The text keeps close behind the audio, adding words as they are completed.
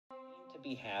could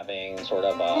be having sort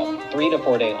of a 3 to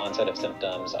 4 day onset of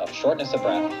symptoms of shortness of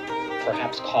breath,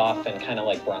 perhaps cough and kind of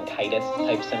like bronchitis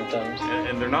type symptoms.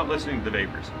 And they're not listening to the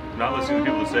vapors. They're not listening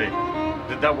to people that say,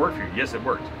 did that work for you? Yes, it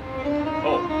worked.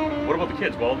 Oh, what about the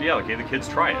kids? Well, yeah, okay, the kids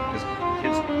try it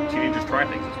because teenagers try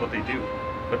things. That's what they do.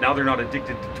 But now they're not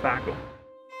addicted to tobacco.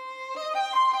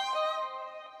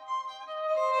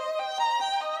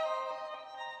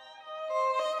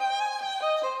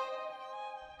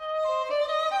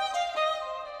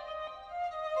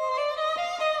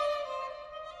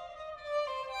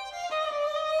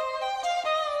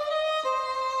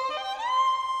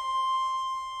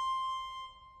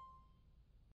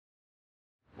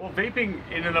 Well, vaping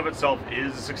in and of itself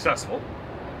is successful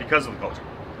because of the culture.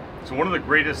 So one of the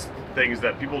greatest things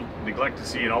that people neglect to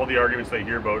see in all the arguments they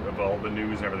hear about of all the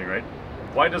news and everything, right?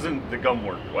 Why doesn't the gum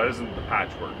work? Why doesn't the patch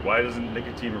work? Why doesn't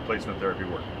nicotine replacement therapy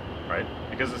work, right?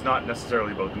 Because it's not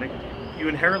necessarily about the nicotine. You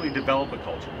inherently develop a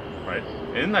culture, right?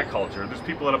 And in that culture, there's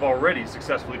people that have already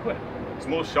successfully quit. So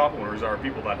most shop owners are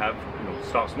people that have,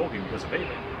 stopped smoking because of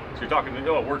vaping. So you're talking,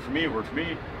 oh, it worked for me,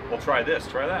 well, try this,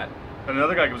 try that. And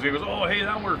another guy goes, oh, hey,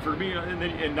 that worked for me,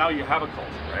 and now you have a culture,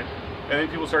 right? And then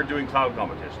people start doing cloud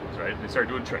competitions, right? They start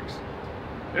doing tricks.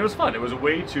 And it was fun. It was a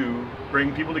way to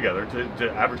bring people together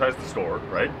to advertise the store,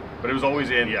 right? But it was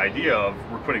always in the idea of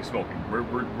we're quitting smoking.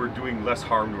 We're doing less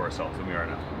harm to ourselves than we are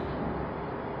now.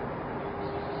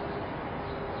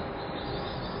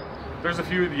 There's a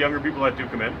few of the younger people that do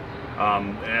come in.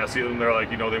 And I see them, they're like,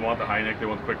 they want the high neck, they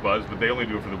want the quick buzz, but they only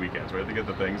do it for the weekends, right? They get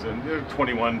the things, and they're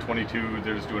 21, 22,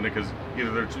 they're just doing it because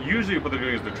either usually what they're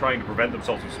doing is they're trying to prevent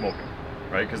themselves from smoking,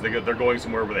 right? Because they're going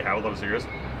somewhere where they have a lot of cigarettes.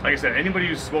 Like I said, anybody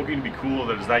who's smoking to be cool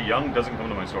that is that young doesn't come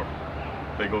to my store.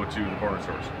 They go to the corner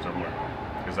stores somewhere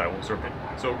because I won't serve it.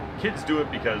 So kids do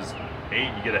it because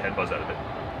A, you get a head buzz out of it,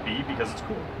 B, because it's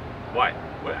cool. Why?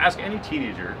 Well, ask any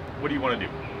teenager, what do you want to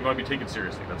do? You want to be taken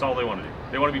seriously. That's all they want to do.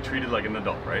 They want to be treated like an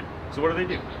adult, right? So what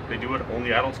do? They do what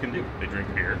only adults can do. They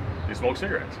drink beer, they smoke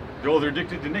cigarettes. Oh, they're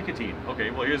addicted to nicotine. Okay,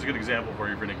 well, here's a good example for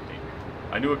you for nicotine.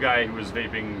 I knew a guy who was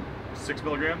vaping 6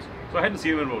 milligrams, so I hadn't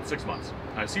seen him in about 6 months.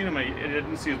 I seen him, I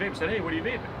didn't see his vape. I said, hey, what are you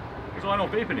vaping? He goes, oh, I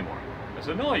don't vape anymore. I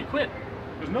said, no, you quit.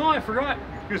 He goes, no, I forgot.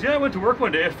 He goes, yeah, I went to work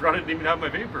one day, I forgot I didn't even have my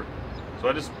vapor. So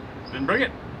I just didn't bring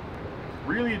it.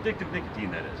 Really addictive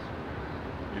nicotine, that is.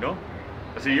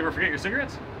 I said, you ever forget your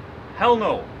cigarettes? Hell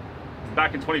no.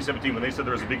 Back in 2017, when they said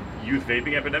there was a big youth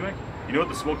vaping epidemic, you know what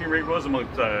the smoking rate was among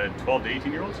 12 to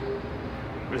 18 year olds?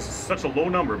 It was such a low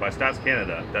number by Stass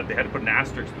Canada that they had to put an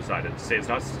asterisk beside it to say it's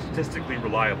not statistically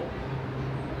reliable.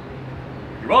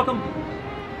 You're welcome.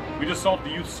 We just solved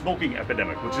the youth smoking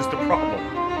epidemic, which is the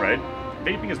problem, right?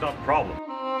 Vaping is not the problem.